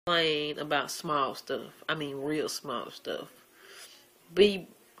Complain about small stuff. I mean, real small stuff. Be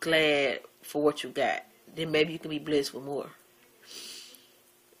glad for what you got. Then maybe you can be blessed with more.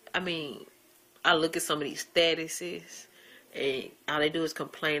 I mean, I look at some of these statuses, and all they do is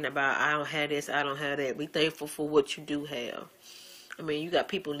complain about, I don't have this, I don't have that. Be thankful for what you do have. I mean, you got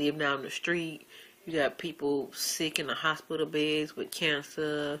people living out on the street. You got people sick in the hospital beds with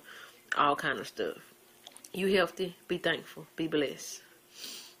cancer, all kind of stuff. You healthy, be thankful, be blessed.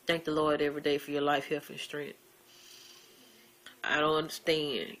 Thank the Lord every day for your life, health, and strength. I don't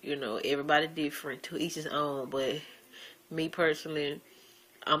understand, everybody different, to each his own, but me personally,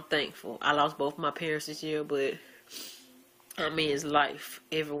 I'm thankful. I lost both my parents this year, but I mean, it's life.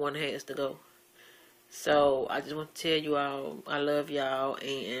 Everyone has to go. So I just want to tell you all, I love y'all,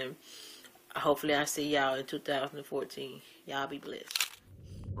 and hopefully I see y'all in 2014. Y'all be blessed.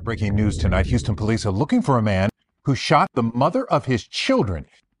 Breaking news tonight, Houston police are looking for a man who shot the mother of his children.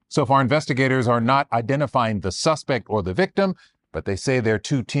 So far, investigators are not identifying the suspect or the victim, but they say their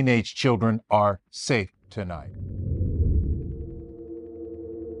 2 teenage children are safe tonight.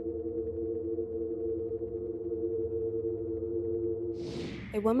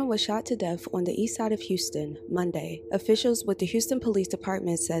 A woman was shot to death on the east side of Houston Monday. Officials with the Houston Police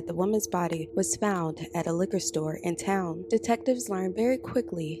Department said the woman's body was found at a liquor store in town. Detectives learned very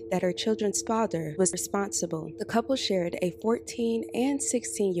quickly that her children's father was responsible. The couple shared a 14 and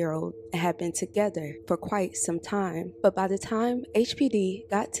 16-year-old and had been together for quite some time. But by the time HPD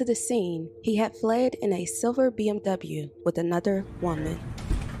got to the scene, he had fled in a silver BMW with another woman.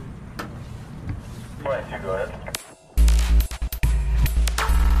 Go ahead.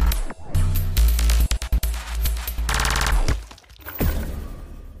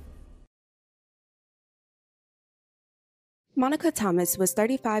 Monica Thomas was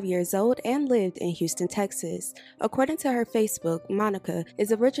 35 years old and lived in Houston, Texas. According to her Facebook, Monica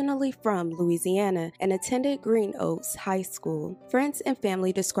is originally from Louisiana and attended Green Oaks High School. Friends and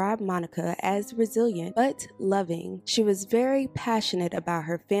family described Monica as resilient but loving. She was very passionate about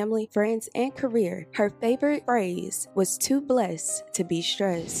her family, friends, and career. Her favorite phrase was too blessed to be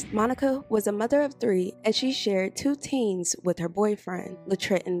stressed. Monica was a mother of 3, and she shared 2 teens with her boyfriend,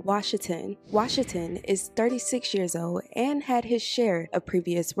 LaTrenton Washington. Washington is 36 years old and had his share of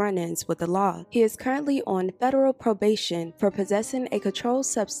previous run-ins with the law. He is currently on federal probation for possessing a controlled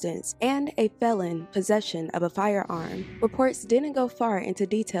substance and a felon possession of a firearm. Reports didn't go far into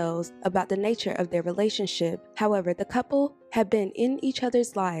details about the nature of their relationship. However, the couple had been in each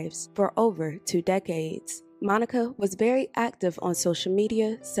other's lives for over 2 decades. Monica was very active on social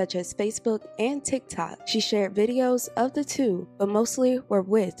media such as Facebook and TikTok. She shared videos of the two, but mostly were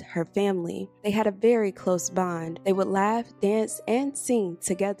with her family. They had a very close bond. They would laugh, dance, and sing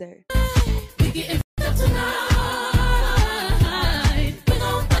together.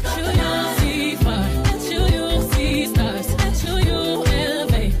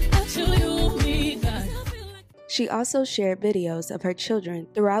 She also shared videos of her children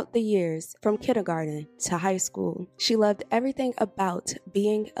throughout the years, from kindergarten to high school. She loved everything about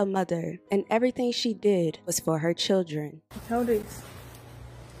being a mother, and everything she did was for her children. Hold this.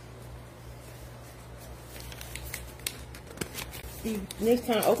 Next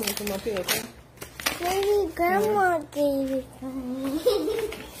time, open it from up here, okay? Maybe Grandma gave it to me.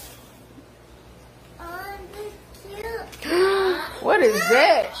 Oh, that's cute. What is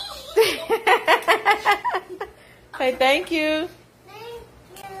that? Say thank you. Thank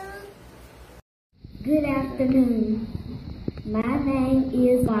you. Good afternoon. My name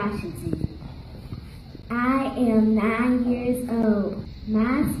is Washington. I am 9 years old.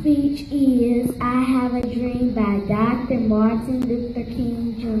 My speech is I Have a Dream by Dr. Martin Luther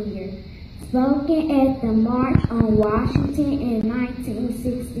King Jr., spoken at the March on Washington in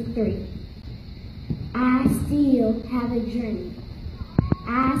 1963. I still have a dream.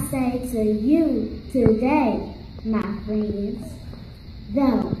 I say to you today, my friends,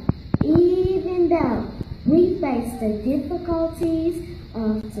 even though we face the difficulties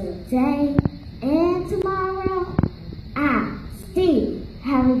of today and tomorrow, I still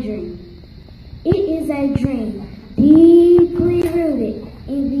have a dream. It is a dream deeply rooted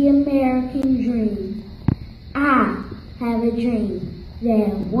in the American dream. I have a dream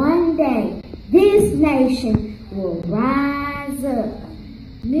that one day this nation will rise up,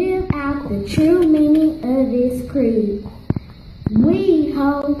 live out the true meaning of its creed. We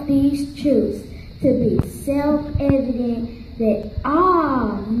hold these truths to be self-evident that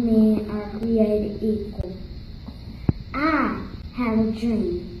all men are created equal. I have a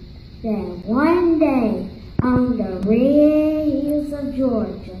dream that one day on the red hills of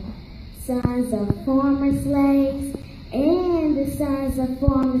Georgia, sons of former slaves and the sons of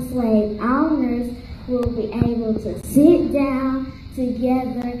former slave owners will be able to sit down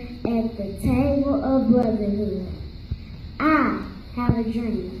together at the table of brotherhood. I have a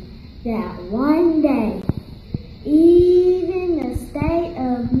dream that one day, even the state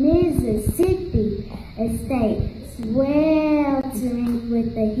of Mississippi, a state sweltering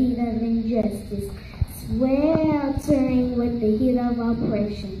with the heat of injustice, sweltering with the heat of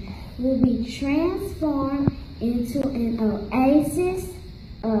oppression, will be transformed into an oasis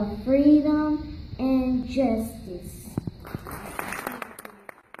of freedom and justice.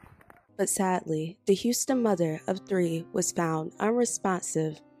 But sadly, the Houston mother of 3 was found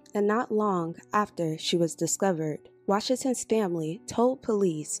unresponsive, and not long after she was discovered, Washington's family told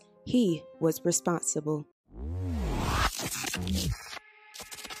police he was responsible.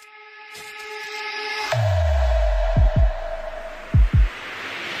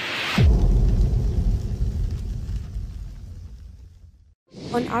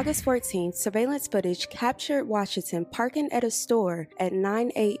 On August 14th, surveillance footage captured Washington parking at a store at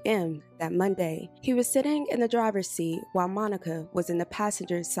 9 a.m. that Monday. He was sitting in the driver's seat while Monica was in the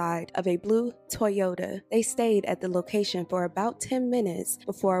passenger side of a blue Toyota. They stayed at the location for about 10 minutes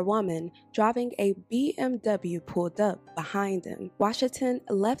before a woman driving a BMW pulled up behind them. Washington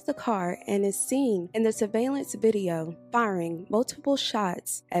left the car and is seen in the surveillance video firing multiple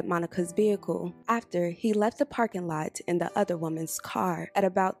shots at Monica's vehicle after he left the parking lot in the other woman's car. At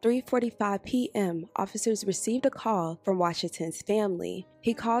about 3:45 p.m., officers received a call from Washington's family.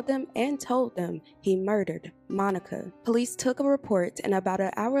 He called them and told them he murdered Monica. Police took a report, and about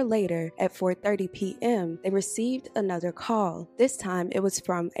an hour later, at 4:30 p.m., they received another call. This time, it was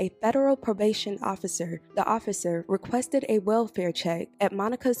from a federal probation officer. The officer requested a welfare check at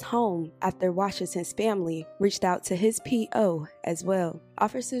Monica's home after Washington's family reached out to his PO as well.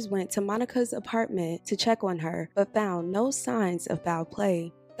 Officers went to Monica's apartment to check on her, but found no signs of foul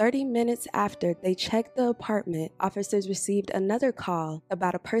play. 30 minutes after they checked the apartment, officers received another call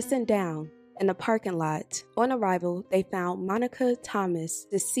about a person down in the parking lot. On arrival, they found Monica Thomas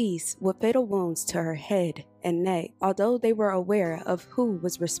deceased with fatal wounds to her head and neck. Although they were aware of who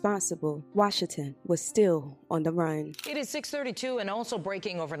was responsible, Washington was still on the run. It is 6:32 and also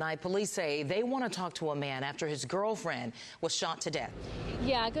breaking overnight. Police say they want to talk to a man after his girlfriend was shot to death.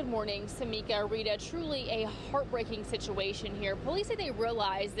 Yeah, good morning, Samika, Rita. Truly a heartbreaking situation here. Police say they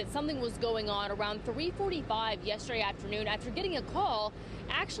realized that something was going on around 3:45 yesterday afternoon after getting a call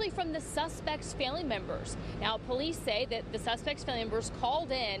actually from the suspect's family members. Now, police say that the suspect's family members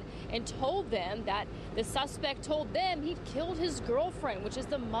called in and told them that the suspect told them he'd killed his girlfriend, which is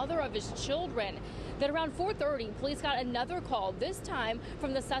the mother of his children. Then around 4:30, police got another call, this time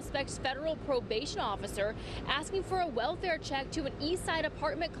from the suspect's federal probation officer, asking for a welfare check to an East Side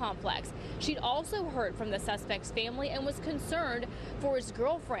apartment complex. She'd also heard from the suspect's family and was concerned for his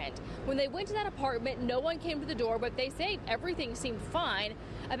girlfriend. When they went to that apartment, no one came to the door, but they say everything seemed fine.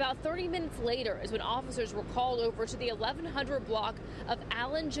 About 30 minutes later is when officers were called over to the 1100 block of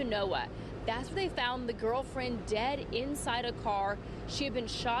Allen Genoa. That's where they found the girlfriend dead inside a car. She had been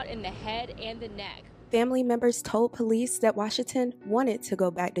shot in the head and the neck. Family members told police that Washington wanted to go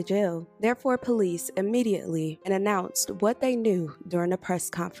back to jail. Therefore, police immediately announced what they knew during a press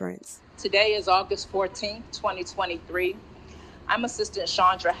conference. Today is August 14th, 2023. I'm Assistant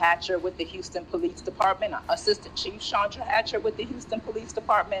Chandra Hatcher with the Houston Police Department, Assistant Chief Chandra Hatcher with the Houston Police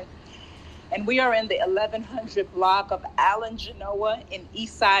Department. And we are in the 1100 block of Allen Genoa in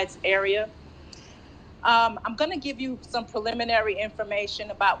East Side's area. I'm going to give you some preliminary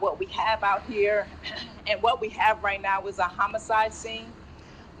information about what we have out here. And what we have right now is a homicide scene.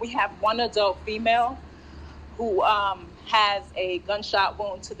 We have one adult female who has a gunshot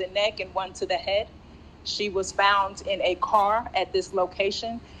wound to the neck and one to the head. She was found in a car at this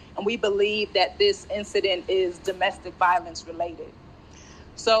location, and we believe that this incident is domestic violence related.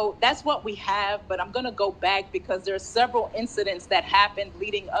 So that's what we have, but I'm going to go back because there are several incidents that happened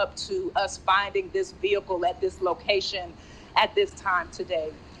leading up to us finding this vehicle at this location at this time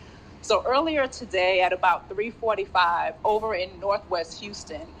today. So earlier today at about 3:45 over in Northwest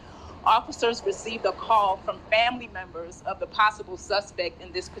Houston, officers received a call from family members of the possible suspect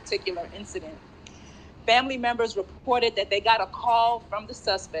in this particular incident. Family members reported that they got a call from the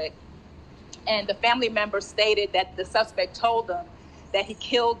suspect, and the family member stated that the suspect told them that he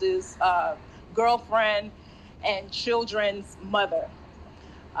killed his girlfriend and children's mother.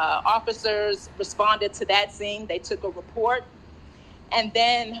 Officers responded to that scene. They took a report. And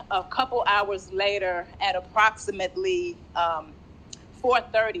then a couple hours later, at approximately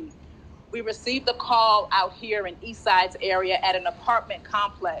 4:30, we received a call out here in East Side's area at an apartment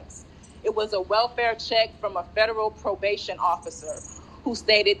complex. It was a welfare check from a federal probation officer who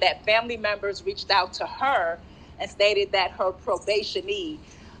stated that family members reached out to her and stated that her probationee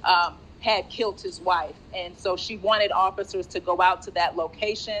had killed his wife. And so she wanted officers to go out to that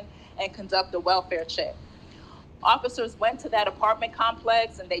location and conduct a welfare check. Officers went to that apartment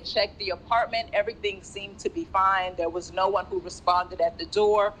complex and they checked the apartment. Everything seemed to be fine. There was no one who responded at the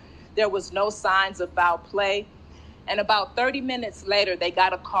door. There was no signs of foul play. And about 30 minutes later, they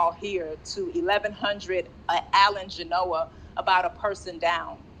got a call here to 1100 Allen Genoa about a person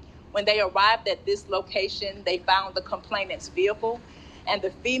down. When they arrived at this location, they found the complainant's vehicle, and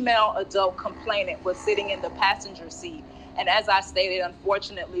the female adult complainant was sitting in the passenger seat. And as I stated,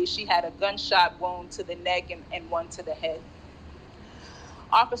 unfortunately, she had a gunshot wound to the neck and one to the head.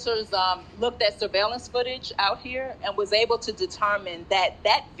 Officers looked at surveillance footage out here and was able to determine that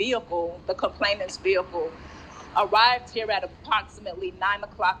that vehicle, the complainant's vehicle, arrived here at approximately 9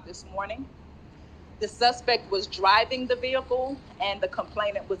 o'clock this morning. The suspect was driving the vehicle and the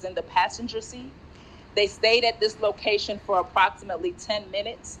complainant was in the passenger seat. They stayed at this location for approximately 10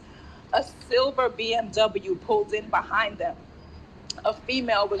 minutes. A silver BMW pulled in behind them. A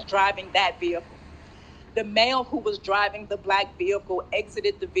female was driving that vehicle. The male who was driving the black vehicle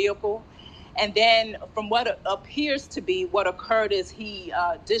exited the vehicle. And then from what appears to be what occurred is he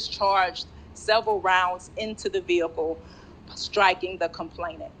discharged several rounds into the vehicle, striking the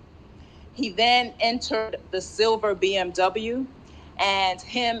complainant. He then entered the silver BMW and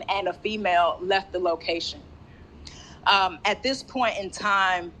him and a female left the location. At this point in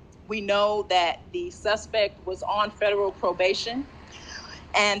time, we know that the suspect was on federal probation,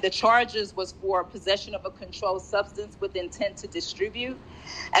 and the charges was for possession of a controlled substance with intent to distribute,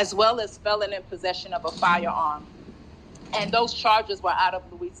 as well as felon in possession of a firearm. And those charges were out of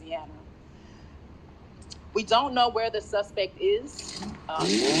Louisiana. We don't know where the suspect is.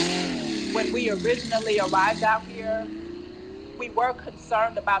 When we originally arrived out here, we were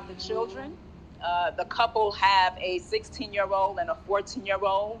concerned about the children. The couple have a 16-year-old and a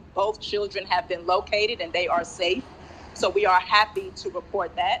 14-year-old. Both children have been located and they are safe. So we are happy to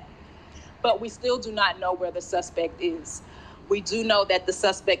report that. But we still do not know where the suspect is. We do know that the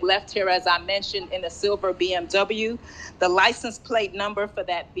suspect left here, as I mentioned, in a silver BMW. The license plate number for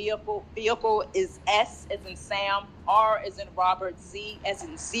that vehicle is S as in Sam, R as in Robert, Z as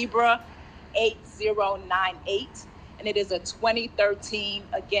in Zebra, 8098. And it is a 2013,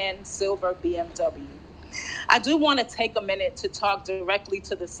 again, silver BMW. I do want to take a minute to talk directly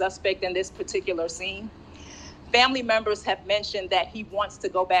to the suspect in this particular scene. Family members have mentioned that he wants to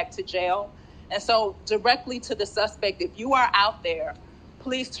go back to jail. And so directly to the suspect, if you are out there,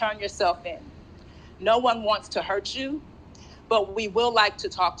 please turn yourself in. No one wants to hurt you, but we will like to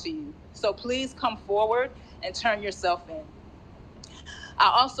talk to you. So please come forward and turn yourself in. I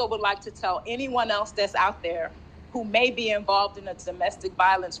also would like to tell anyone else that's out there who may be involved in a domestic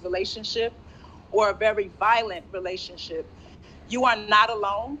violence relationship or a very violent relationship, you are not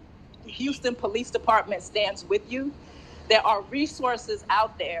alone. The Houston Police Department stands with you. There are resources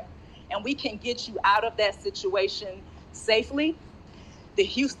out there, and we can get you out of that situation safely. The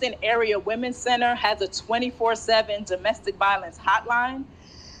Houston Area Women's Center has a 24/7 domestic violence hotline.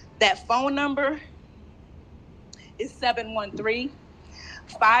 That phone number is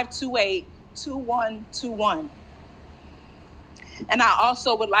 713-528-2121. And I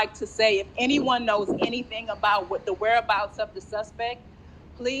also would like to say, if anyone knows anything about what the whereabouts of the suspect,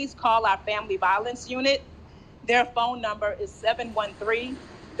 please call our family violence unit. Their phone number is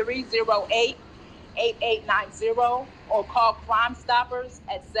 713-308-8890, or call Crime Stoppers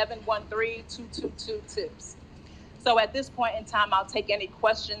at 713-222-TIPS. So at this point in time, I'll take any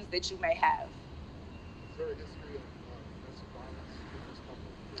questions that you may have. Is there a history of domestic violence with this couple?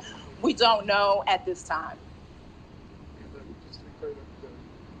 We don't know at this time. Just to be clear,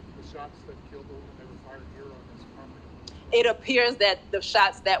 the shots that killed them, they were fired here on this property? It appears that the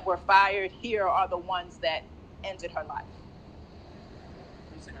shots that were fired here are the ones that ended her life.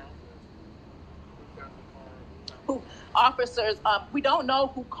 Officers, we don't know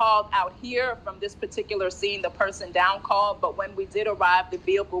who called out here from this particular scene, the person down called, but when we did arrive, the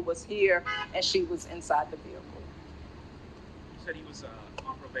vehicle was here and she was inside the vehicle. You said he was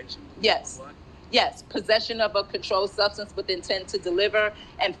on probation? Yes. What? Yes, possession of a controlled substance with intent to deliver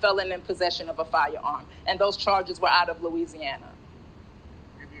and felon in possession of a firearm. And those charges were out of Louisiana.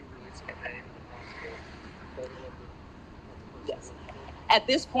 Have you released a name and the possible photo of the person? Yes. At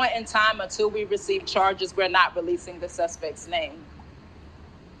this point in time, until we receive charges, we're not releasing the suspect's name.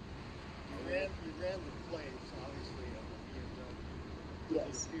 You ran the plates, obviously, of the BMW. Yes.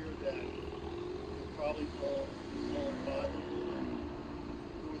 Does it appear that you'll probably fall by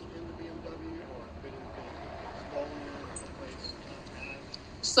who was in the BMW?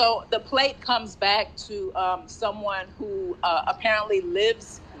 So the plate comes back to someone who apparently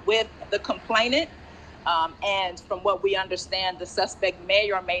lives with the complainant. And from what we understand, the suspect may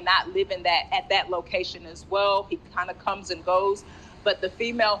or may not live at that location as well. He kind of comes and goes. But the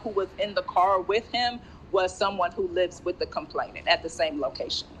female who was in the car with him was someone who lives with the complainant at the same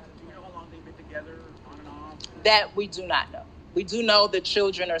location. Do you know how long they've been together, on and off? That we do not know. We do know the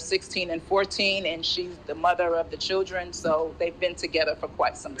children are 16 and 14, and she's the mother of the children, so they've been together for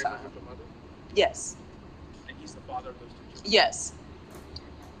quite some time. With the mother? Yes. And he's the father of those two children? Yes.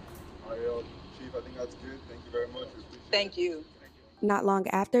 All right, Chief, I think that's good. Thank you very much. Thank you. Not long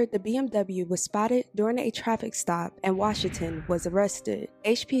after, the BMW was spotted during a traffic stop and Washington was arrested.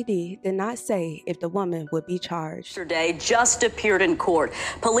 HPD did not say if the woman would be charged. Yesterday just appeared in court.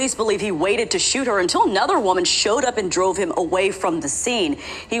 Police believe he waited to shoot her until another woman showed up and drove him away from the scene.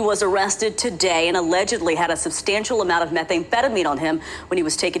 He was arrested today and allegedly had a substantial amount of methamphetamine on him when he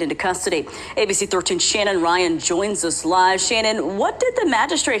was taken into custody. ABC 13's Shannon Ryan joins us live. Shannon, what did the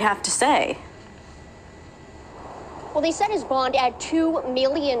magistrate have to say? Well, they set his bond at $2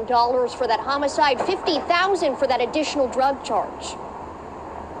 million for that homicide, $50,000 for that additional drug charge.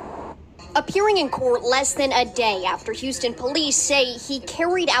 Appearing in court less than a day after Houston police say he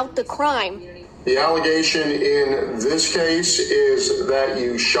carried out the crime. The allegation in this case is that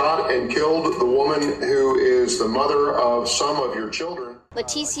you shot and killed the woman who is the mother of some of your children.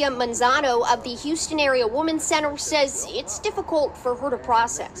 Leticia Manzano of the Houston Area Women's Center says it's difficult for her to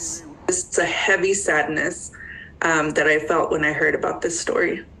process. It's a heavy sadness that I felt when I heard about this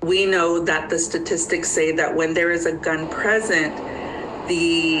story. We know that the statistics say that when there is a gun present,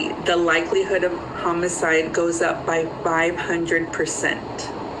 the likelihood of homicide goes up by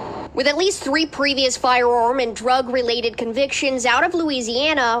 500%. With at least 3 previous firearm and drug-related convictions out of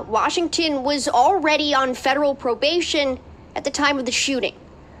Louisiana, Washington was already on federal probation at the time of the shooting.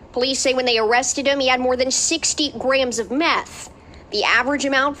 Police say when they arrested him, he had more than 60 grams of meth. The average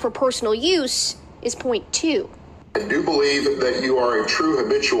amount for personal use is 0.2. I do believe that you are a true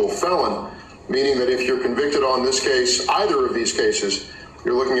habitual felon, meaning that if you're convicted on this case, either of these cases,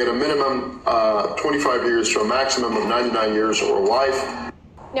 you're looking at a minimum 25 years to a maximum of 99 years or life.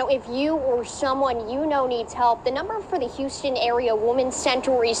 Now, if you or someone you know needs help, the number for the Houston Area Women's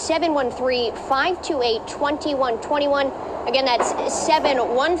Center is 713-528-2121. Again, that's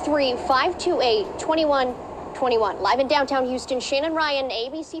 713-528-2121. Live in downtown Houston, Shannon Ryan,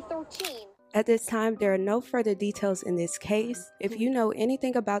 ABC 13. At this time, there are no further details in this case. If you know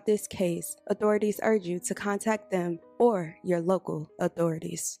anything about this case, authorities urge you to contact them or your local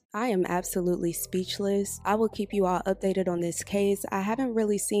authorities. I am absolutely speechless. I will keep you all updated on this case. I haven't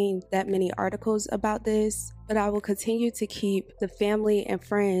really seen that many articles about this, but I will continue to keep the family and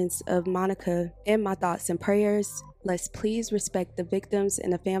friends of Monica in my thoughts and prayers. Let's please respect the victims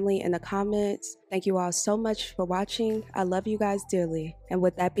and the family in the comments. Thank you all so much for watching. I love you guys dearly. And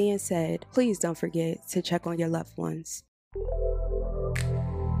with that being said, please don't forget to check on your loved ones.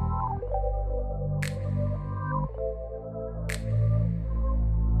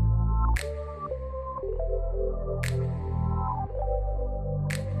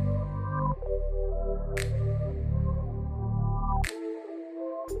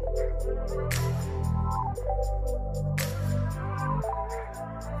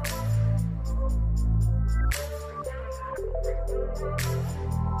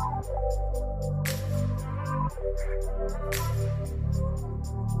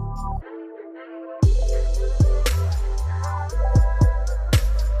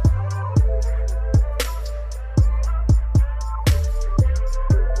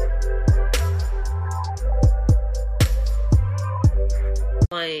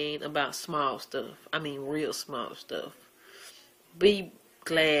 About small stuff. I mean real small stuff. Be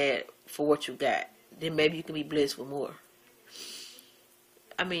glad for what you got. Then maybe you can be blessed with more.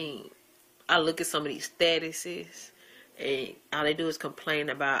 I mean, I look at some of these statuses and all they do is complain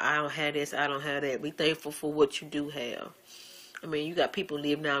about, I don't have this, I don't have that. Be thankful for what you do have. I mean, you got people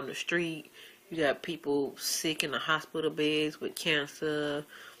living out on the street. You got people sick in the hospital beds with cancer,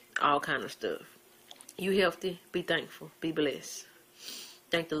 all kind of stuff. You healthy, be thankful, be blessed.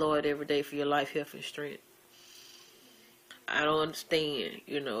 Thank the Lord every day for your life, health, and strength. I don't understand,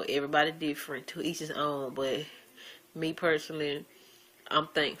 everybody different, to each his own, but me personally, I'm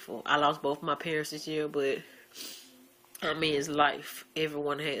thankful. I lost both my parents this year, but I mean, it's life.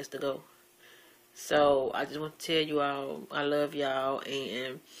 Everyone has to go. So I just want to tell you all, I love y'all,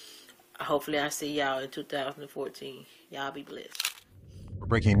 and hopefully I see y'all in 2014. Y'all be blessed.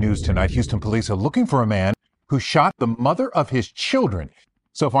 Breaking news tonight, Houston police are looking for a man who shot the mother of his children.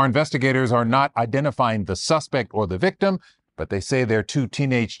 So far, investigators are not identifying the suspect or the victim, but but they say their 2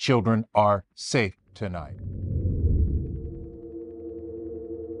 teenage children are safe tonight.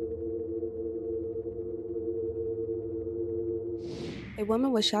 A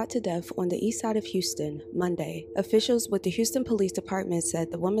woman was shot to death on the east side of Houston Monday. Officials with the Houston Police Department said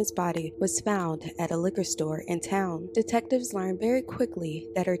the woman's body was found at a liquor store in town. Detectives learned very quickly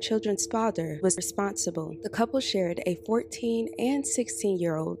that her children's father was responsible. The couple shared a 14 and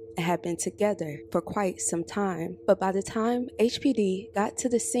 16-year-old and had been together for quite some time. But by the time HPD got to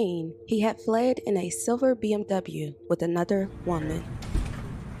the scene, he had fled in a silver BMW with another woman.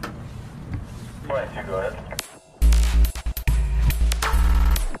 Go ahead.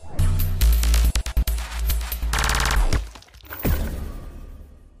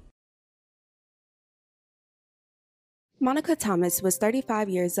 Monica Thomas was 35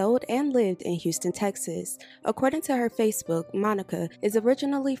 years old and lived in Houston, Texas. According to her Facebook, Monica is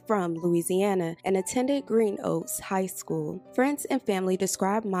originally from Louisiana and attended Green Oaks High School. Friends and family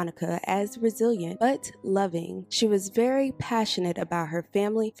described Monica as resilient but loving. She was very passionate about her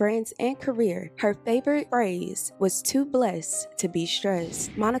family, friends, and career. Her favorite phrase was too blessed to be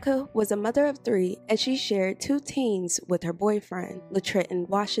stressed. Monica was a mother of 3 and she shared 2 teens with her boyfriend, LaTrenton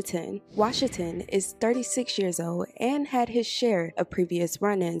Washington. Washington is 36 years old and had his share of previous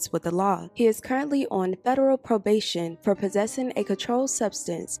run-ins with the law. He is currently on federal probation for possessing a controlled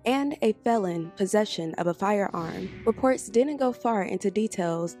substance and a felon possession of a firearm. Reports didn't go far into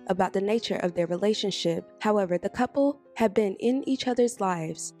details about the nature of their relationship. However, the couple had been in each other's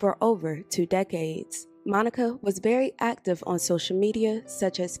lives for over 2 decades. Monica was very active on social media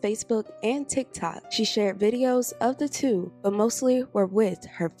such as Facebook and TikTok. She shared videos of the two, but mostly were with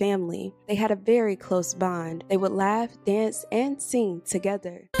her family. They had a very close bond. They would laugh, dance, and sing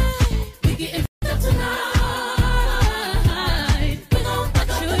together.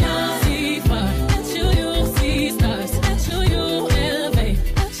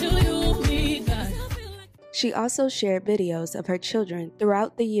 She also shared videos of her children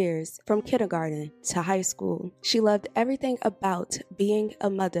throughout the years, from kindergarten to high school. She loved everything about being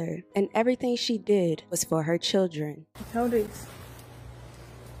a mother, and everything she did was for her children. Hold these.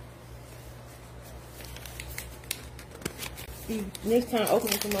 Next time, open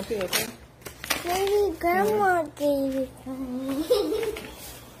it from up here, okay? Maybe Grandma gave it to me.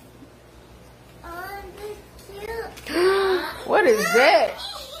 Oh, that's cute. What is that?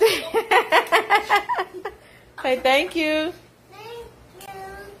 Hey, thank you.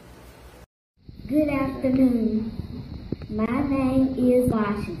 Good afternoon. My name is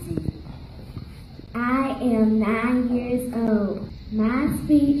Washington. I am 9 years old. My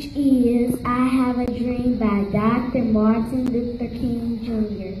speech is I Have a Dream by Dr. Martin Luther King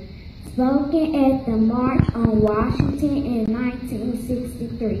Jr., spoken at the March on Washington in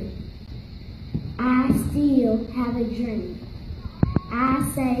 1963. I still have a dream. I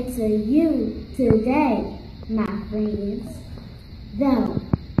say to you today, my friends,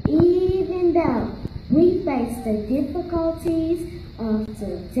 even though we face the difficulties of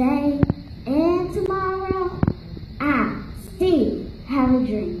today and tomorrow, I still have a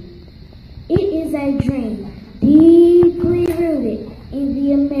dream. It is a dream deeply rooted in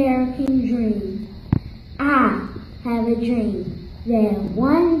the American dream. I have a dream that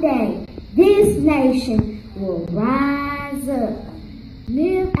one day this nation will rise up,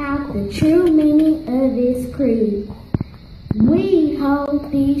 live out the true meaning of its creed. We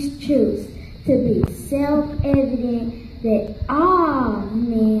hold these truths to be self-evident that all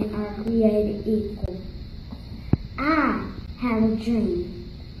men are created equal. I have a dream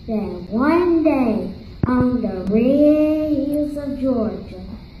that one day on the red hills of Georgia,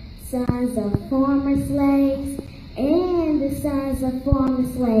 sons of former slaves and the sons of former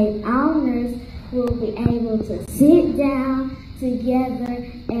slave owners will be able to sit down together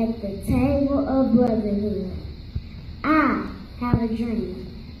at the table of brotherhood. I have a dream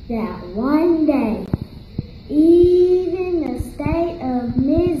that one day, even the state of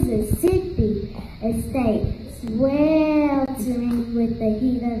Mississippi, a state sweltering with the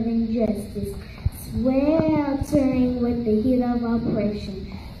heat of injustice, sweltering with the heat of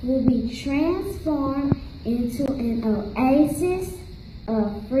oppression, will be transformed into an oasis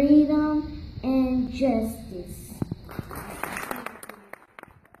of freedom and justice.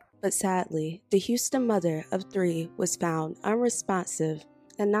 But sadly, the Houston mother of 3 was found unresponsive,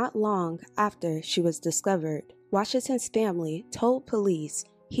 and not long after she was discovered, Washington's family told police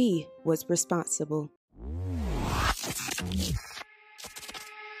he was responsible.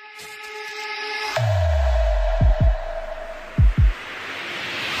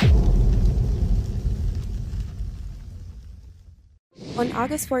 On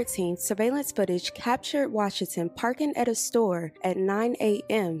August 14th, surveillance footage captured Washington parking at a store at 9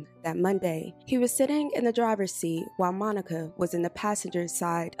 a.m. that Monday. He was sitting in the driver's seat while Monica was in the passenger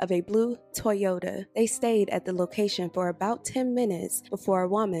side of a blue Toyota. They stayed at the location for about 10 minutes before a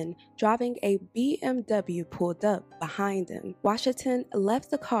woman driving a BMW pulled up behind them. Washington left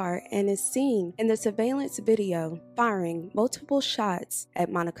the car and is seen in the surveillance video firing multiple shots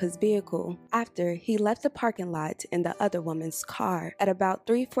at Monica's vehicle after he left the parking lot in the other woman's car. At about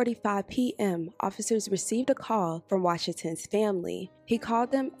 3:45 p.m., officers received a call from Washington's family. He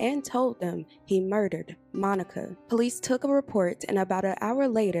called them and told them he murdered Monica. Police took a report, and about an hour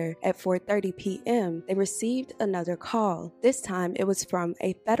later, at 4:30 p.m., they received another call. This time, it was from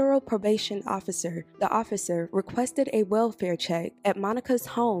a federal probation officer. The officer requested a welfare check at Monica's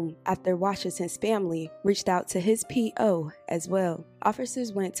home after Washington's family reached out to his PO as well.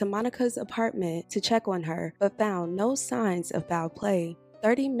 Officers went to Monica's apartment to check on her, but found no signs of foul play.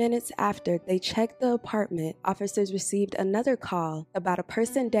 30 minutes after they checked the apartment, officers received another call about a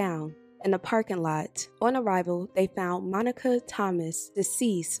person down in the parking lot. On arrival, they found Monica Thomas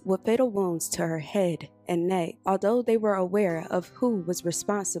deceased with fatal wounds to her head and neck. Although they were aware of who was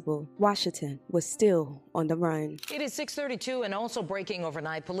responsible, Washington was still on the run. It is 6:32 and also breaking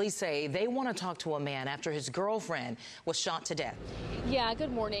overnight. Police say they want to talk to a man after his girlfriend was shot to death. Yeah,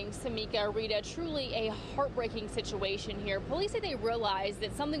 good morning, Samika, Rita. Truly a heartbreaking situation here. Police say they realized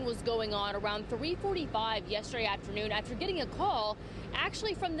that something was going on around 3:45 yesterday afternoon after getting a call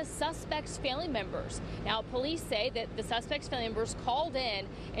actually from the suspect's family members. Now, police say that the suspect's family members called in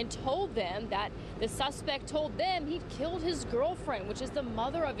and told them that the suspect told them he'd killed his girlfriend, which is the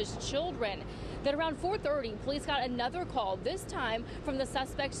mother of his children. Then around 4:30, police got another call, this time from the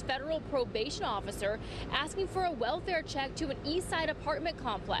suspect's federal probation officer, asking for a welfare check to an East Side apartment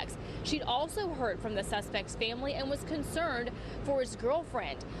complex. She'd also heard from the suspect's family and was concerned for his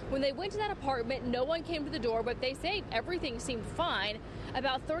girlfriend. When they went to that apartment, no one came to the door, but they say everything seemed fine.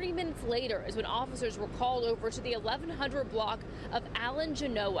 About 30 minutes later is when officers were called over to the 1100 block of Allen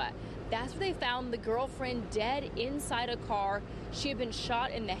Genoa. That's where they found the girlfriend dead inside a car. She had been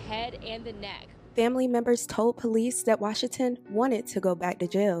shot in the head and the neck. Family members told police that Washington wanted to go back to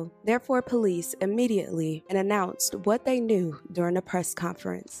jail. Therefore, police immediately announced what they knew during a press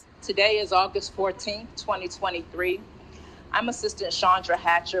conference. Today is August 14th, 2023. I'm Assistant Chandra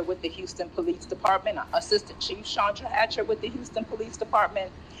Hatcher with the Houston Police Department, Assistant Chief Chandra Hatcher with the Houston Police Department.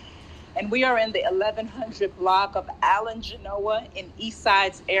 And we are in the 1100 block of Allen Genoa in East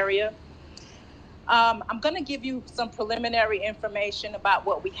Side's area. I'm going to give you some preliminary information about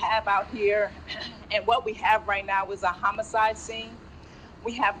what we have out here. And what we have right now is a homicide scene.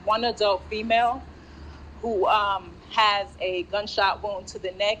 We have one adult female who has a gunshot wound to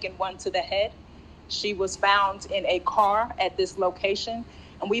the neck and one to the head. She was found in a car at this location,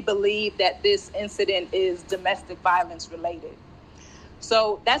 and we believe that this incident is domestic violence related.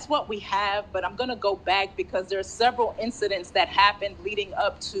 So that's what we have, but I'm going to go back because there are several incidents that happened leading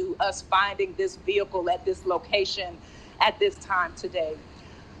up to us finding this vehicle at this location at this time today.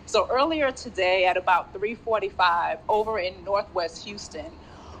 So earlier today at about 3:45 over in Northwest Houston,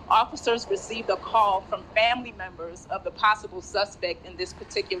 officers received a call from family members of the possible suspect in this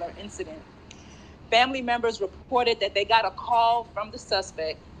particular incident. Family members reported that they got a call from the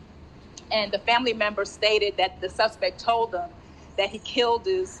suspect, and the family member stated that the suspect told them that he killed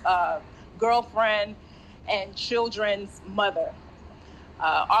his girlfriend and children's mother.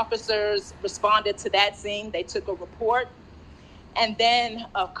 Officers responded to that scene. They took a report. And then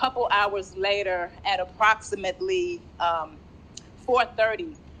a couple hours later, at approximately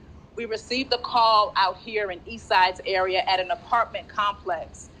 4:30, we received a call out here in East Side's area at an apartment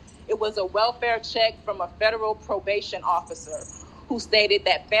complex. It was a welfare check from a federal probation officer who stated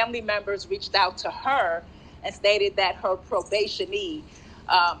that family members reached out to her and stated that her probationee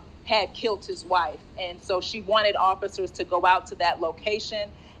had killed his wife. And so she wanted officers to go out to that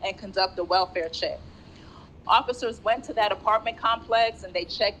location and conduct a welfare check. Officers went to that apartment complex and they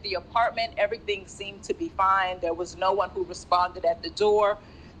checked the apartment. Everything seemed to be fine. There was no one who responded at the door.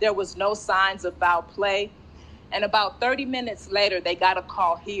 There was no signs of foul play. And about 30 minutes later, they got a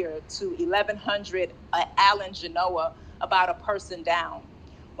call here to 1100 Allen Genoa about a person down.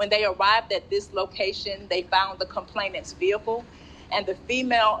 When they arrived at this location, they found the complainant's vehicle, and the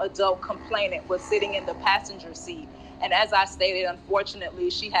female adult complainant was sitting in the passenger seat. And as I stated, unfortunately,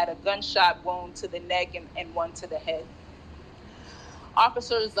 she had a gunshot wound to the neck and one to the head.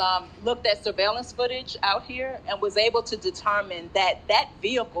 Officers looked at surveillance footage out here and was able to determine that that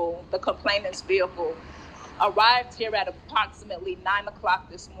vehicle, the complainant's vehicle, arrived here at approximately 9 o'clock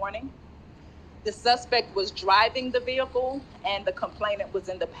this morning. The suspect was driving the vehicle and the complainant was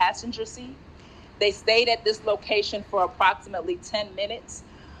in the passenger seat. They stayed at this location for approximately 10 minutes.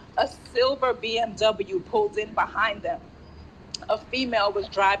 A silver BMW pulled in behind them. A female was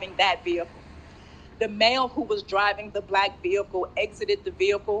driving that vehicle. The male who was driving the black vehicle exited the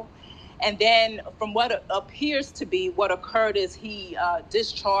vehicle. And then from what appears to be what occurred is he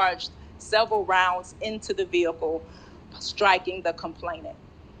discharged several rounds into the vehicle, striking the complainant.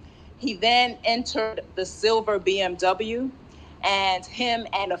 He then entered the silver BMW, and him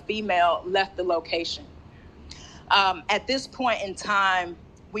and a female left the location. At this point in time,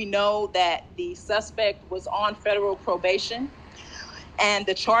 we know that the suspect was on federal probation, and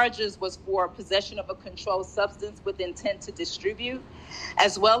the charges was for possession of a controlled substance with intent to distribute,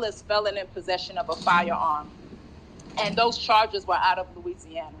 as well as felon in possession of a firearm. And those charges were out of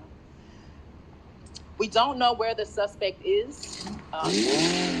Louisiana. We don't know where the suspect is.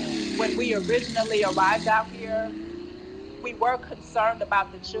 When we originally arrived out here, we were concerned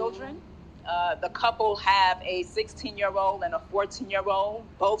about the children. The couple have a 16-year-old and a 14-year-old.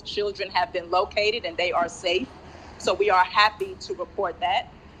 Both children have been located and they are safe. So we are happy to report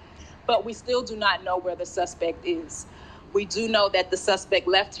that. But we still do not know where the suspect is. We do know that the suspect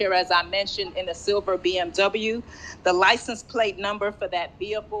left here, as I mentioned, in a silver BMW. The license plate number for that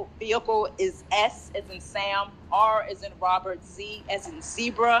vehicle is S as in Sam, R as in Robert, Z as in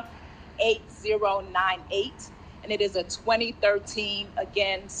Zebra, 8098. And it is a 2013,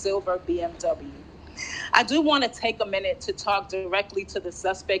 again, silver BMW. I do want to take a minute to talk directly to the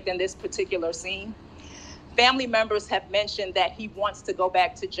suspect in this particular scene. Family members have mentioned that he wants to go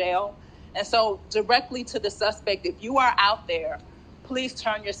back to jail. And so directly to the suspect, if you are out there, please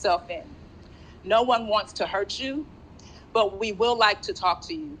turn yourself in. No one wants to hurt you, but we will like to talk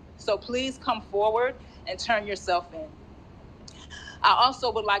to you. So please come forward and turn yourself in. I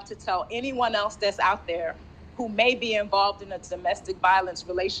also would like to tell anyone else that's out there who may be involved in a domestic violence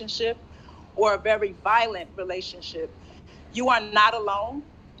relationship or a very violent relationship, you are not alone.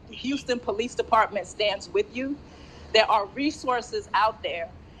 The Houston Police Department stands with you. There are resources out there,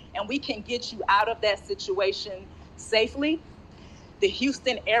 and we can get you out of that situation safely. The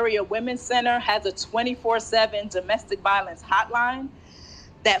Houston Area Women's Center has a 24/7 domestic violence hotline.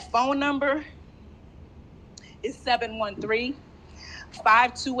 That phone number is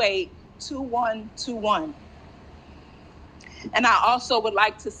 713-528-2121. And I also would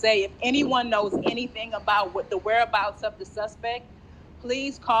like to say, if anyone knows anything about what the whereabouts of the suspect,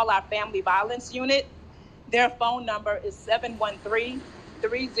 please call our family violence unit. Their phone number is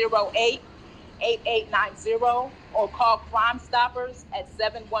 713-308-8890, or call Crime Stoppers at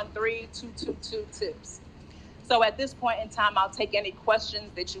 713-222-TIPS. So at this point in time, I'll take any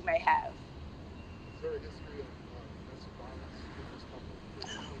questions that you may have. Is there a history of domestic violence with this couple?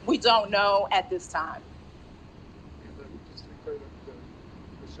 We don't know at this time. Just to be clear,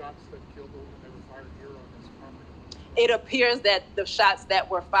 the shots that killed her, they were fired here on this property? It appears that the shots that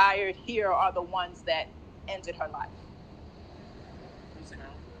were fired here are the ones that ended her life.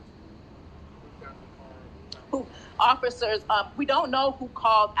 Officers, we don't know who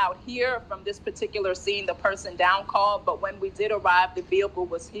called out here from this particular scene, the person down called, but when we did arrive, the vehicle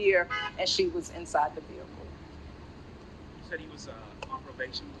was here and she was inside the vehicle. You said he was on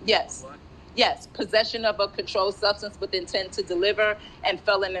probation? Yes. What? Yes, possession of a controlled substance with intent to deliver and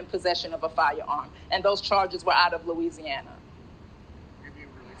felon in possession of a firearm. And those charges were out of Louisiana. Have you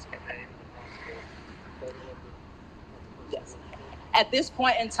released a name and possible photo of the person? Yes. At this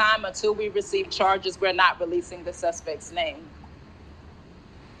point in time, until we receive charges, we're not releasing the suspect's name.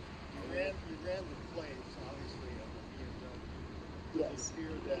 You ran the plates, obviously, of the BMW. Yes. It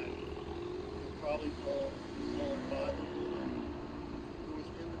appeared that you probably told father who was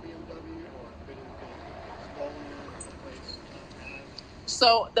in the BMW, or if it had been stolen or the plates not had.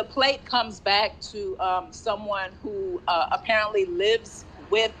 So the plate comes back to someone who apparently lives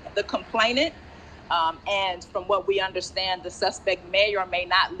with the complainant. And from what we understand, the suspect may or may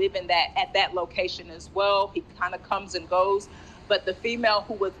not live at that location as well. He kind of comes and goes. But the female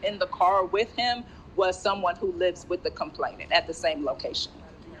who was in the car with him was someone who lives with the complainant at the same location. Do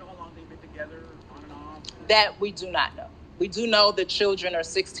you know how long they've been together, on and off? That we do not know. We do know the children are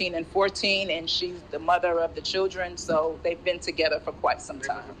 16 and 14, and she's the mother of the children, so they've been together for quite some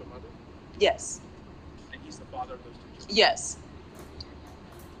time. With the mother? Yes. And he's the father of those two children? Yes.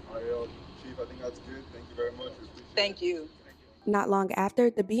 All right, Chief, I think that's good. Thank you very much. Thank you. Thank you. Not long after,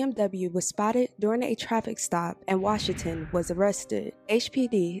 the BMW was spotted during a traffic stop and Washington was arrested.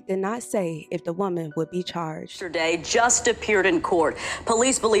 HPD did not say if the woman would be charged. Yesterday just appeared in court.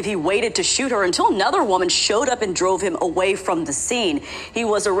 Police believe he waited to shoot her until another woman showed up and drove him away from the scene. He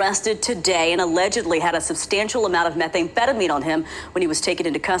was arrested today and allegedly had a substantial amount of methamphetamine on him when he was taken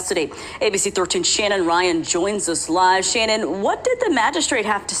into custody. ABC 13's Shannon Ryan joins us live. Shannon, what did the magistrate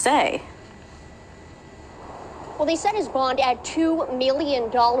have to say? Well, they set his bond at $2 million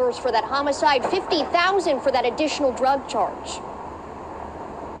for that homicide, $50,000 for that additional drug charge.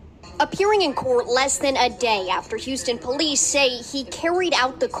 Appearing in court less than a day after Houston police say he carried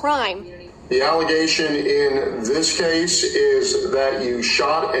out the crime. The allegation in this case is that you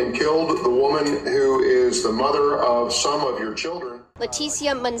shot and killed the woman who is the mother of some of your children.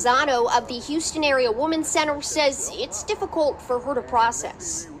 Leticia Manzano of the Houston Area Women's Center says it's difficult for her to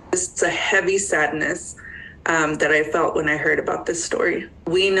process. It's a heavy sadness that I felt when I heard about this story.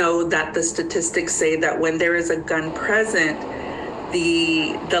 We know that the statistics say that when there is a gun present,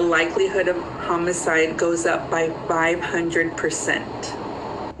 the likelihood of homicide goes up by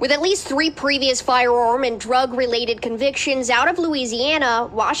 500%. With at least 3 previous firearm and drug-related convictions out of Louisiana,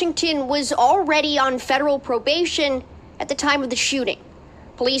 Washington was already on federal probation at the time of the shooting.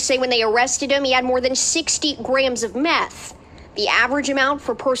 Police say when they arrested him, he had more than 60 grams of meth. The average amount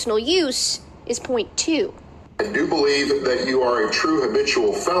for personal use is 0.2. I do believe that you are a true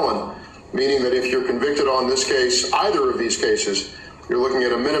habitual felon, meaning that if you're convicted on this case, either of these cases, you're looking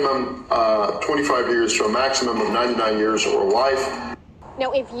at a minimum 25 years to a maximum of 99 years or life.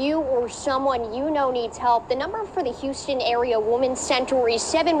 Now, if you or someone you know needs help, the number for the Houston Area Women's Center is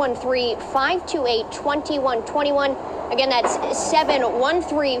 713-528-2121. Again, that's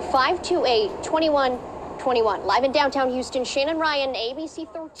 713-528-2121. Live in downtown Houston, Shannon Ryan, ABC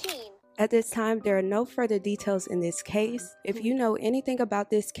 13. At this time, there are no further details in this case. If you know anything about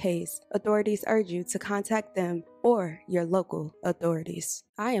this case, authorities urge you to contact them or your local authorities.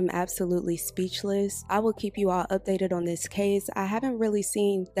 I am absolutely speechless. I will keep you all updated on this case. I haven't really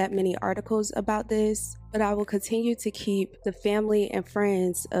seen that many articles about this, but I will continue to keep the family and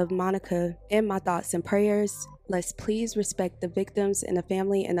friends of Monica in my thoughts and prayers. Let's please respect the victims and the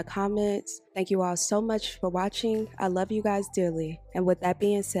family in the comments. Thank you all so much for watching. I love you guys dearly. And with that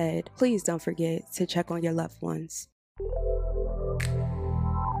being said, please don't forget to check on your loved ones.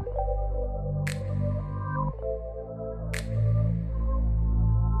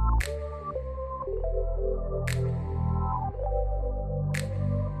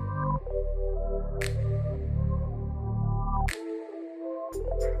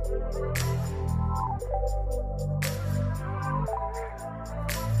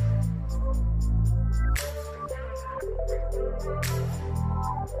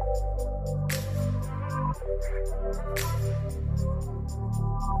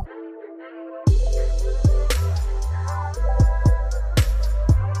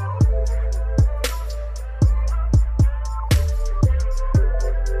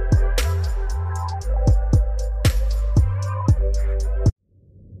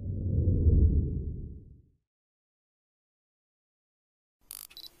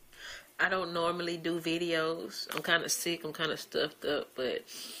 I don't normally do videos. I'm kind of sick. I'm kind of stuffed up, but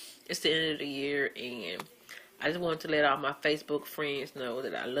it's the end of the year, and I just wanted to let all my Facebook friends know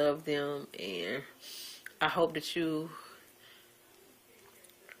that I love them, and I hope that you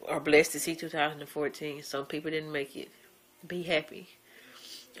are blessed to see 2014. Some people didn't make it. Be happy.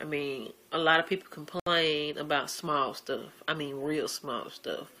 I mean, a lot of people complain about small stuff. I mean, real small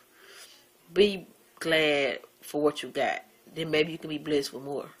stuff. Be glad for what you got. Then maybe you can be blessed with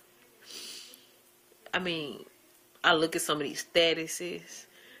more. I mean, I look at some of these statuses,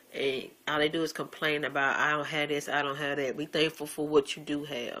 and all they do is complain about, I don't have this, I don't have that. Be thankful for what you do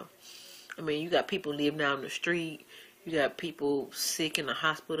have. I mean, you got people living out on the street. You got people sick in the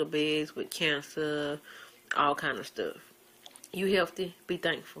hospital beds with cancer, all kind of stuff. You healthy, be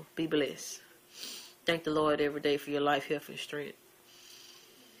thankful, be blessed. Thank the Lord every day for your life, health, and strength.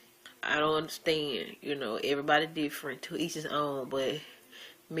 I don't understand, everybody different, to each his own, but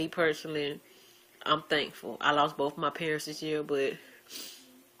me personally, I'm thankful. I lost both my parents this year, but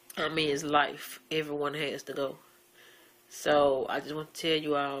I mean, it's life. Everyone has to go. So I just want to tell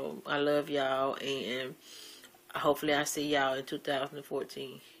you all, I love y'all, and hopefully I see y'all in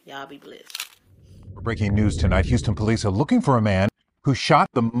 2014. Y'all be blessed. Breaking news tonight, Houston police are looking for a man who shot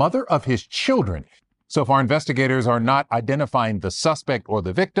the mother of his children. So far, investigators are not identifying the suspect or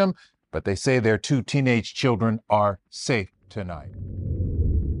the victim, but they say their 2 teenage children are safe tonight.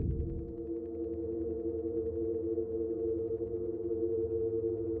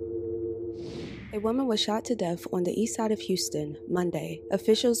 A woman was shot to death on the east side of Houston Monday.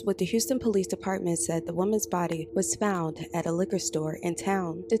 Officials with the Houston Police Department said the woman's body was found at a liquor store in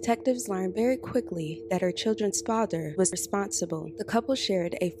town. Detectives learned very quickly that her children's father was responsible. The couple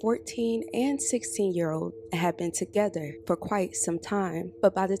shared a 14 and 16-year-old and had been together for quite some time.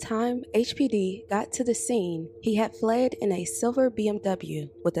 But by the time HPD got to the scene, he had fled in a silver BMW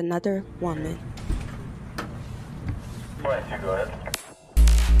with another woman. Go ahead.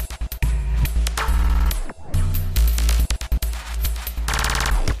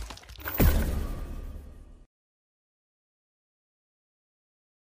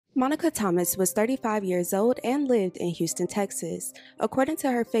 Monica Thomas was 35 years old and lived in Houston, Texas. According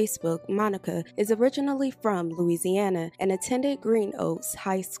to her Facebook, Monica is originally from Louisiana and attended Green Oaks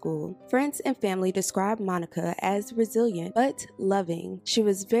High School. Friends and family describe Monica as resilient but loving. She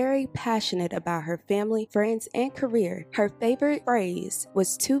was very passionate about her family, friends, and career. Her favorite phrase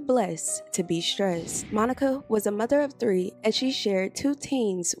was too blessed to be stressed. Monica was a mother of 3 and she shared 2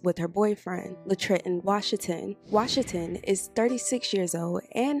 teens with her boyfriend, LaTrenton Washington. Washington is 36 years old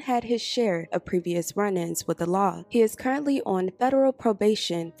and had his share of previous run-ins with the law. He is currently on federal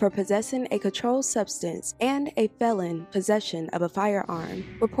probation for possessing a controlled substance and a felon possession of a firearm.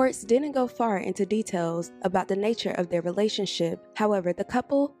 Reports didn't go far into details about the nature of their relationship. However, the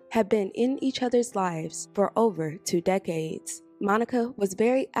couple had been in each other's lives for over 2 decades. Monica was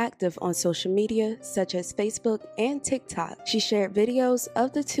very active on social media such as Facebook and TikTok. She shared videos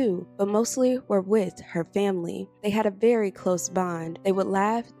of the two, but mostly were with her family. They had a very close bond. They would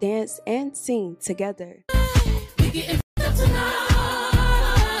laugh, dance, and sing together.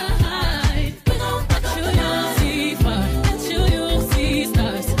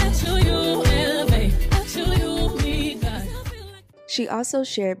 She also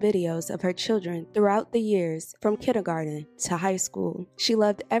shared videos of her children throughout the years, from kindergarten to high school. She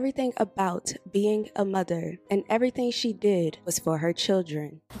loved everything about being a mother, and everything she did was for her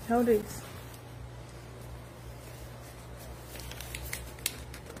children. Hold this.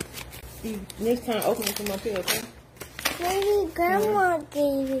 Next time, open it to my pill, okay? Maybe Grandma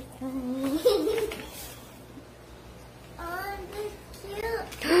gave it to me. Oh,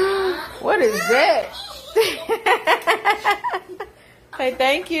 that's cute. What is that? Hey,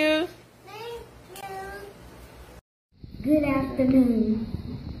 thank you. Good afternoon.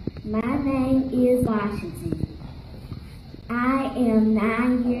 My name is Washington. I am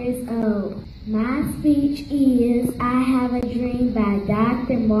 9 years old. My speech is I Have a Dream by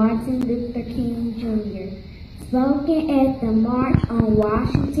Dr. Martin Luther King Jr., spoken at the March on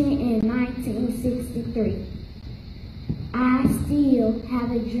Washington in 1963. I still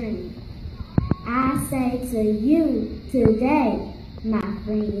have a dream. I say to you today, my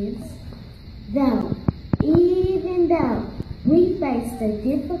friends, even though we face the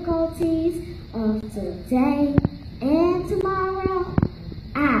difficulties of today and tomorrow,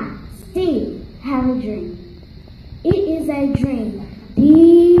 I still have a dream. It is a dream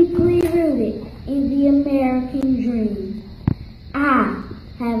deeply rooted in the American dream. I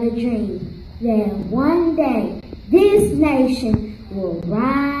have a dream that one day this nation will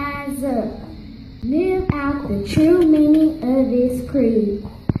rise up, live out the true meaning of its creed.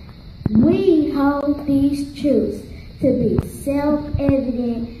 We hold these truths to be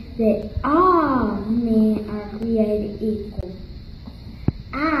self-evident that all men are created equal.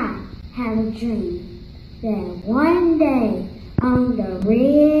 I have a dream that one day on the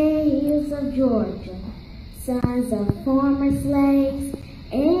red hills of Georgia, sons of former slaves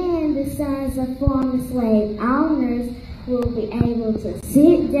and the sons of former slave owners will be able to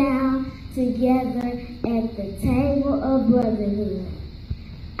sit down together at the table of brotherhood.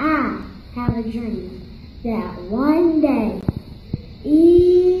 I have a dream that one day,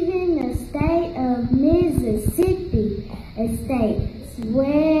 even the state of Mississippi, a state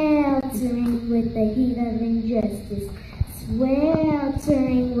sweltering with the heat of injustice,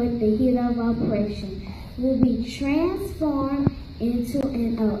 sweltering with the heat of oppression, will be transformed into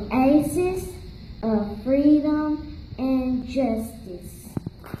an oasis of freedom and justice.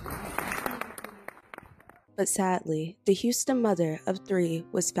 But sadly, the Houston mother of 3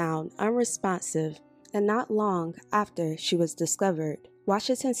 was found unresponsive, and not long after she was discovered,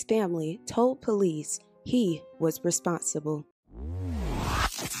 Washington's family told police he was responsible.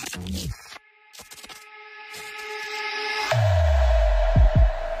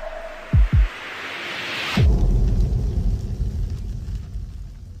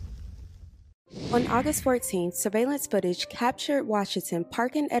 On August 14th, surveillance footage captured Washington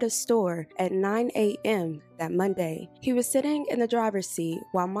parking at a store at 9 a.m. that Monday. He was sitting in the driver's seat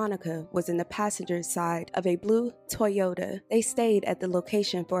while Monica was in the passenger side of a blue Toyota. They stayed at the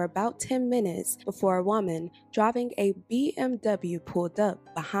location for about 10 minutes before a woman driving a BMW pulled up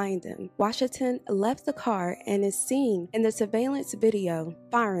behind them. Washington left the car and is seen in the surveillance video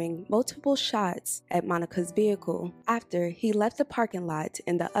firing multiple shots at Monica's vehicle after he left the parking lot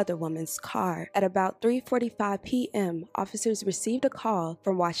in the other woman's car. At about 3:45 p.m., officers received a call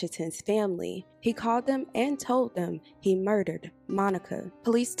from Washington's family. He called them and told them he murdered Monica.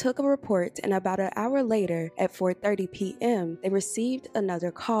 Police took a report, and about an hour later, at 4:30 p.m., they received another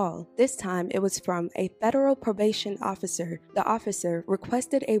call. This time, it was from a federal probation officer. The officer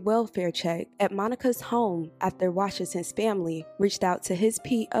requested a welfare check at Monica's home after Washington's family reached out to his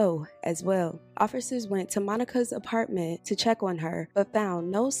PO as well. Officers went to Monica's apartment to check on her, but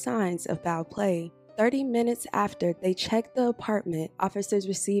found no signs of foul play. 30 minutes after they checked the apartment, officers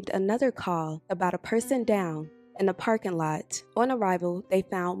received another call about a person down in a parking lot. On arrival, they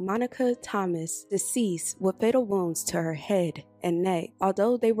found Monica Thomas deceased with fatal wounds to her head and neck.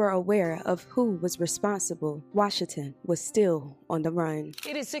 Although they were aware of who was responsible, Washington was still on the run.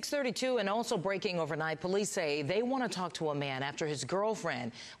 It is 6:32 and also breaking overnight. Police say they want to talk to a man after his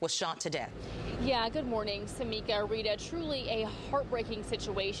girlfriend was shot to death. Yeah, good morning, Samika, Rita. Truly a heartbreaking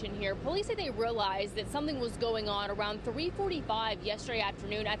situation here. Police say they realized that something was going on around 3:45 yesterday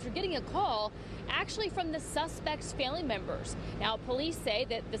afternoon after getting a call actually from the suspect's family members. Now, police say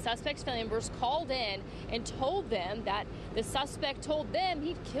that the suspect's family members called in and told them that the suspect told them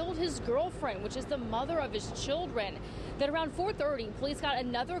he'd killed his girlfriend, which is the mother of his children. Then around 4:30, police got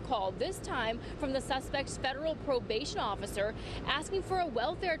another call, this time from the suspect's federal probation officer, asking for a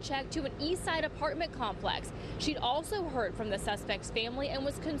welfare check to an East Side apartment complex. She'd also heard from the suspect's family and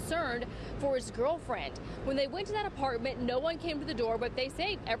was concerned for his girlfriend. When they went to that apartment, no one came to the door, but they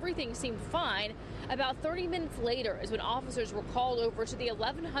say everything seemed fine. About 30 minutes later is when officers were called over to the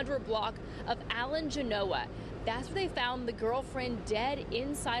 1100 block of Allen Genoa. That's where they found the girlfriend dead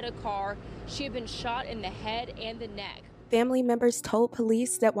inside a car. She had been shot in the head and the neck. Family members told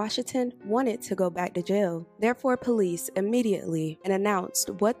police that Washington wanted to go back to jail. Therefore, police immediately announced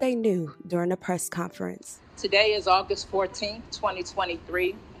what they knew during a press conference. Today is August 14th,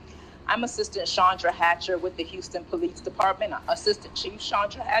 2023. I'm Assistant Chandra Hatcher with the Houston Police Department, Assistant Chief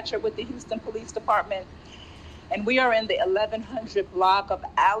Chandra Hatcher with the Houston Police Department. And we are in the 1100 block of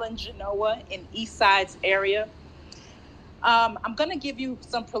Allen Genoa in East Side's area. I'm going to give you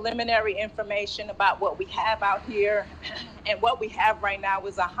some preliminary information about what we have out here. And what we have right now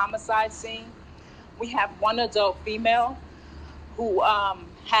is a homicide scene. We have one adult female who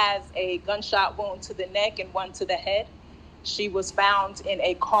has a gunshot wound to the neck and one to the head. She was found in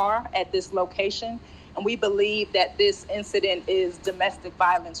a car at this location, and we believe that this incident is domestic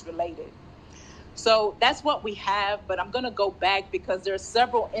violence related. So that's what we have, but I'm going to go back because there are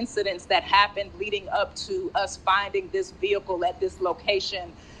several incidents that happened leading up to us finding this vehicle at this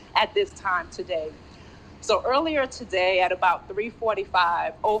location at this time today. So earlier today at about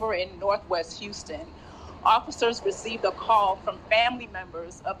 3:45 over in Northwest Houston, officers received a call from family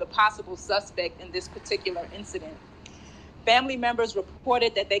members of the possible suspect in this particular incident. Family members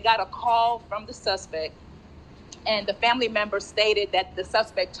reported that they got a call from the suspect, and the family members stated that the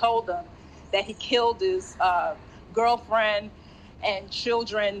suspect told them that he killed his girlfriend and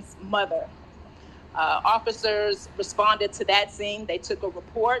children's mother. Officers responded to that scene. They took a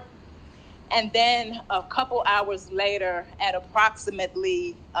report. And then a couple hours later, at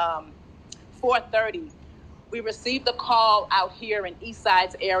approximately 4:30, we received a call out here in East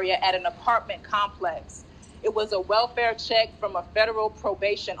Side's area at an apartment complex. It was a welfare check from a federal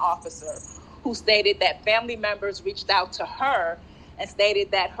probation officer who stated that family members reached out to her and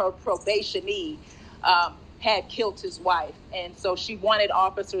stated that her probationee had killed his wife. And so she wanted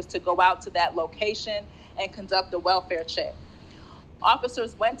officers to go out to that location and conduct a welfare check.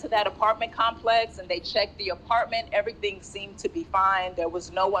 Officers went to that apartment complex and they checked the apartment. Everything seemed to be fine. There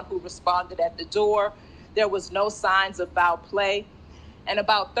was no one who responded at the door. There was no signs of foul play. And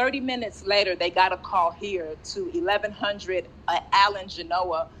about 30 minutes later, they got a call here to 1100 Allen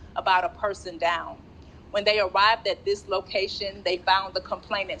Genoa about a person down. When they arrived at this location, they found the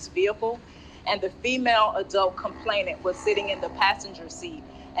complainant's vehicle, and the female adult complainant was sitting in the passenger seat.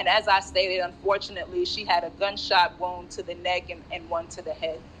 And as I stated, unfortunately, she had a gunshot wound to the neck and one to the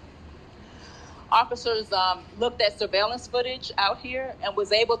head. Officers looked at surveillance footage out here and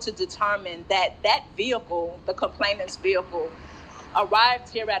was able to determine that that vehicle, the complainant's vehicle, arrived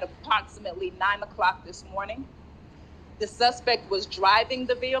here at approximately 9 o'clock this morning. The suspect was driving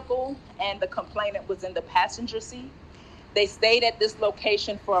the vehicle and the complainant was in the passenger seat. They stayed at this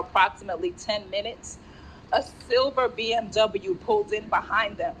location for approximately 10 minutes. a silver BMW pulled in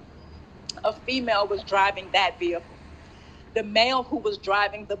behind them. A female was driving that vehicle. The male who was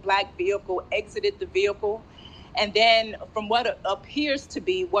driving the black vehicle exited the vehicle. And then from what appears to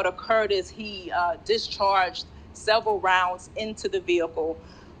be what occurred is he discharged several rounds into the vehicle,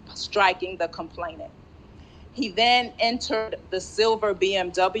 striking the complainant. He then entered the silver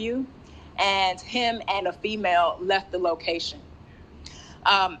BMW, and him and a female left the location.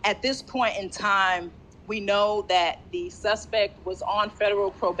 At this point in time, we know that the suspect was on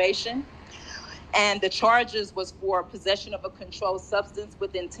federal probation, and the charges was for possession of a controlled substance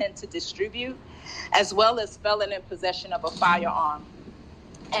with intent to distribute, as well as felon in possession of a firearm.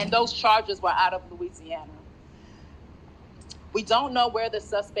 And those charges were out of Louisiana. We don't know where the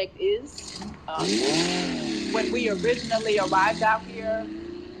suspect is. When we originally arrived out here,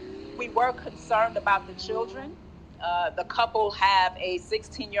 we were concerned about the children. The couple have a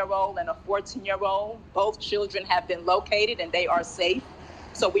 16-year-old and a 14-year-old. Both children have been located and they are safe.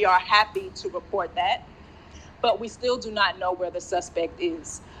 So we are happy to report that. But we still do not know where the suspect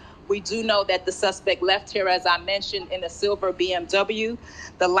is. We do know that the suspect left here, as I mentioned, in a silver BMW.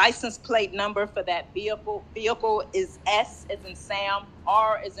 The license plate number for that vehicle is S as in Sam,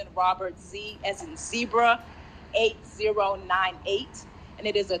 R as in Robert, Z as in Zebra, 8098. And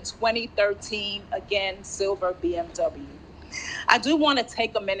it is a 2013, again, silver BMW. I do want to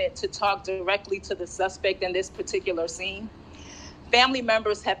take a minute to talk directly to the suspect in this particular scene. Family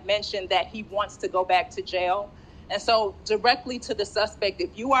members have mentioned that he wants to go back to jail. And so directly to the suspect, if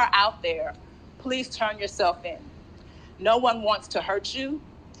you are out there, please turn yourself in. No one wants to hurt you,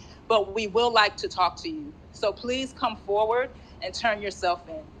 but we will like to talk to you. So please come forward and turn yourself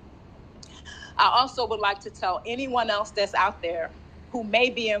in. I also would like to tell anyone else that's out there who may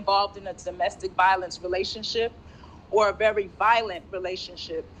be involved in a domestic violence relationship or a very violent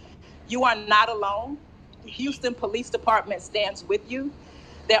relationship, you are not alone. The Houston Police Department stands with you.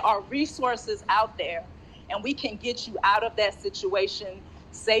 There are resources out there, and we can get you out of that situation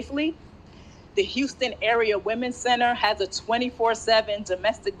safely. The Houston Area Women's Center has a 24/7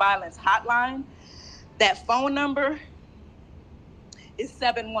 domestic violence hotline. That phone number is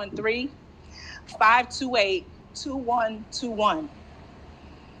 713-528-2121.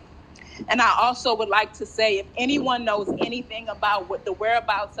 And I also would like to say, if anyone knows anything about what the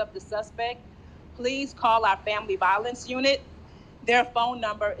whereabouts of the suspect, please call our family violence unit. Their phone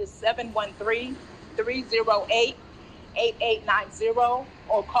number is 713-308-8890,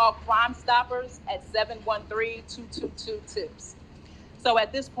 or call Crime Stoppers at 713-222-TIPS. So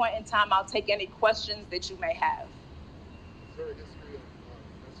at this point in time, I'll take any questions that you may have. Is there a history of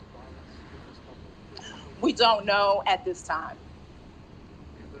domestic violence with this couple? We don't know at this time.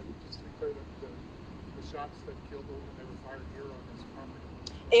 Just to be clear, the shots that killed them, they were fired here on this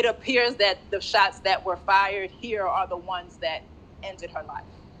property? It appears that the shots that were fired here are the ones that ended her life.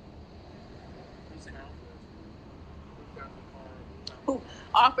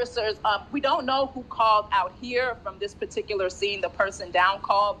 Officers, we don't know who called out here from this particular scene, the person down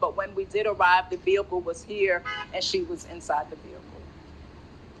called, but when we did arrive, the vehicle was here and she was inside the vehicle.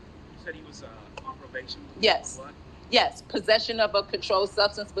 You said he was on probation? Yes. What? Yes, possession of a controlled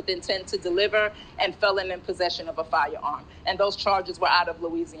substance with intent to deliver and felon in possession of a firearm. And those charges were out of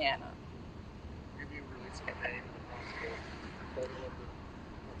Louisiana. Can you release a name and a possible photo of the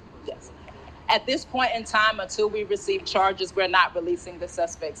person? Yes. At this point in time, until we receive charges, we're not releasing the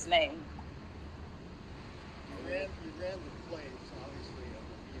suspect's name. You ran the plates, obviously, of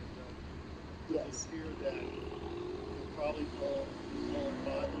the BMW. Yes. It appeared that you probably called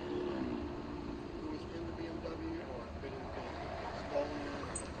body who was in the BMW, or if it had been stolen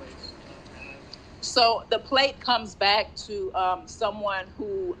or the place not had. So the plate comes back to someone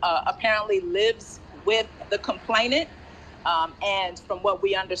who apparently lives with the complainant. And from what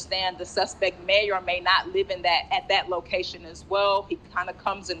we understand, the suspect may or may not live at that location as well. He kind of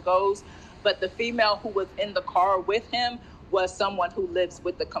comes and goes. But the female who was in the car with him was someone who lives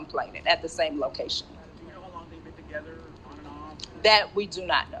with the complainant at the same location. Do you know how long they've been together, on and off? That we do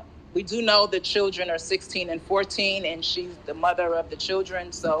not know. We do know the children are 16 and 14, and she's the mother of the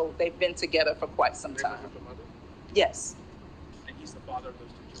children, so they've been together for quite some time. With the mother? Yes. And he's the father of those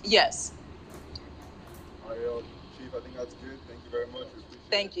two children? Yes. All right, Chief, I think that's good. Thank you very much. We appreciate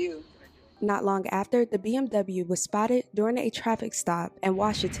it. Thank you. Thank you. Not long after, the BMW was spotted during a traffic stop and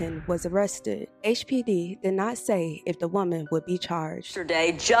Washington was arrested. HPD did not say if the woman would be charged.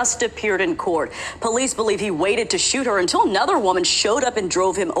 Yesterday just appeared in court. Police believe he waited to shoot her until another woman showed up and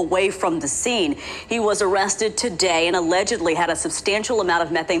drove him away from the scene. He was arrested today and allegedly had a substantial amount of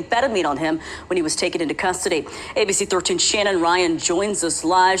methamphetamine on him when he was taken into custody. ABC 13's Shannon Ryan joins us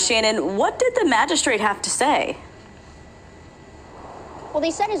live. Shannon, what did the magistrate have to say? Well,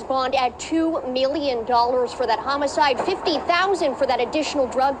 they set his bond at $2 million for that homicide, $50,000 for that additional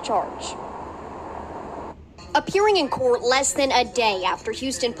drug charge. Appearing in court less than a day after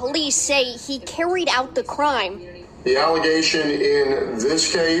Houston police say he carried out the crime. The allegation in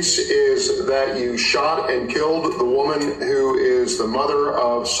this case is that you shot and killed the woman who is the mother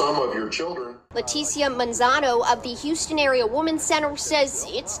of some of your children. Leticia Manzano of the Houston Area Women's Center says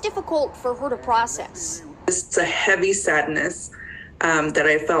it's difficult for her to process. It's a heavy sadness that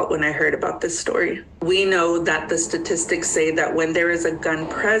I felt when I heard about this story. We know that the statistics say that when there is a gun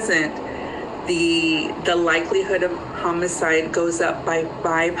present, the likelihood of homicide goes up by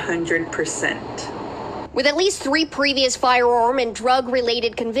 500%. With at least 3 previous firearm and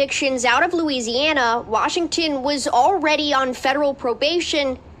drug-related convictions out of Louisiana, Washington was already on federal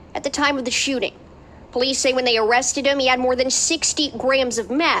probation at the time of the shooting. Police say when they arrested him, he had more than 60 grams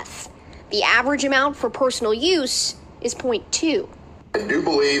of meth. The average amount for personal use is 0.2. I do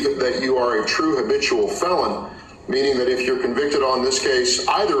believe that you are a true habitual felon, meaning that if you're convicted on this case,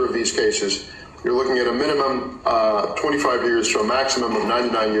 either of these cases, you're looking at a minimum 25 years to a maximum of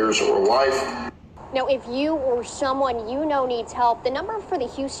 99 years or life. Now, if you or someone you know needs help, the number for the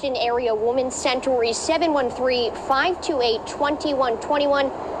Houston Area Women's Center is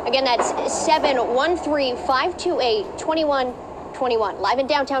 713-528-2121. Again, that's 713-528-2121. Live in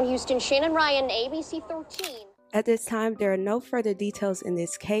downtown Houston, Shannon Ryan, ABC 13. At this time, there are no further details in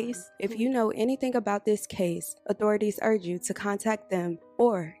this case. If you know anything about this case, authorities urge you to contact them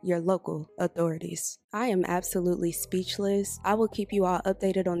or your local authorities. I am absolutely speechless. I will keep you all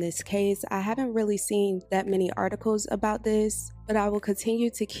updated on this case. I haven't really seen that many articles about this, but I will continue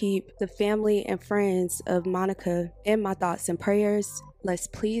to keep the family and friends of Monica in my thoughts and prayers. Let's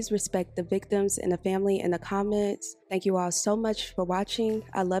please respect the victims and the family in the comments. Thank you all so much for watching.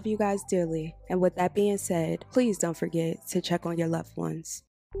 I love you guys dearly. And with that being said, please don't forget to check on your loved ones.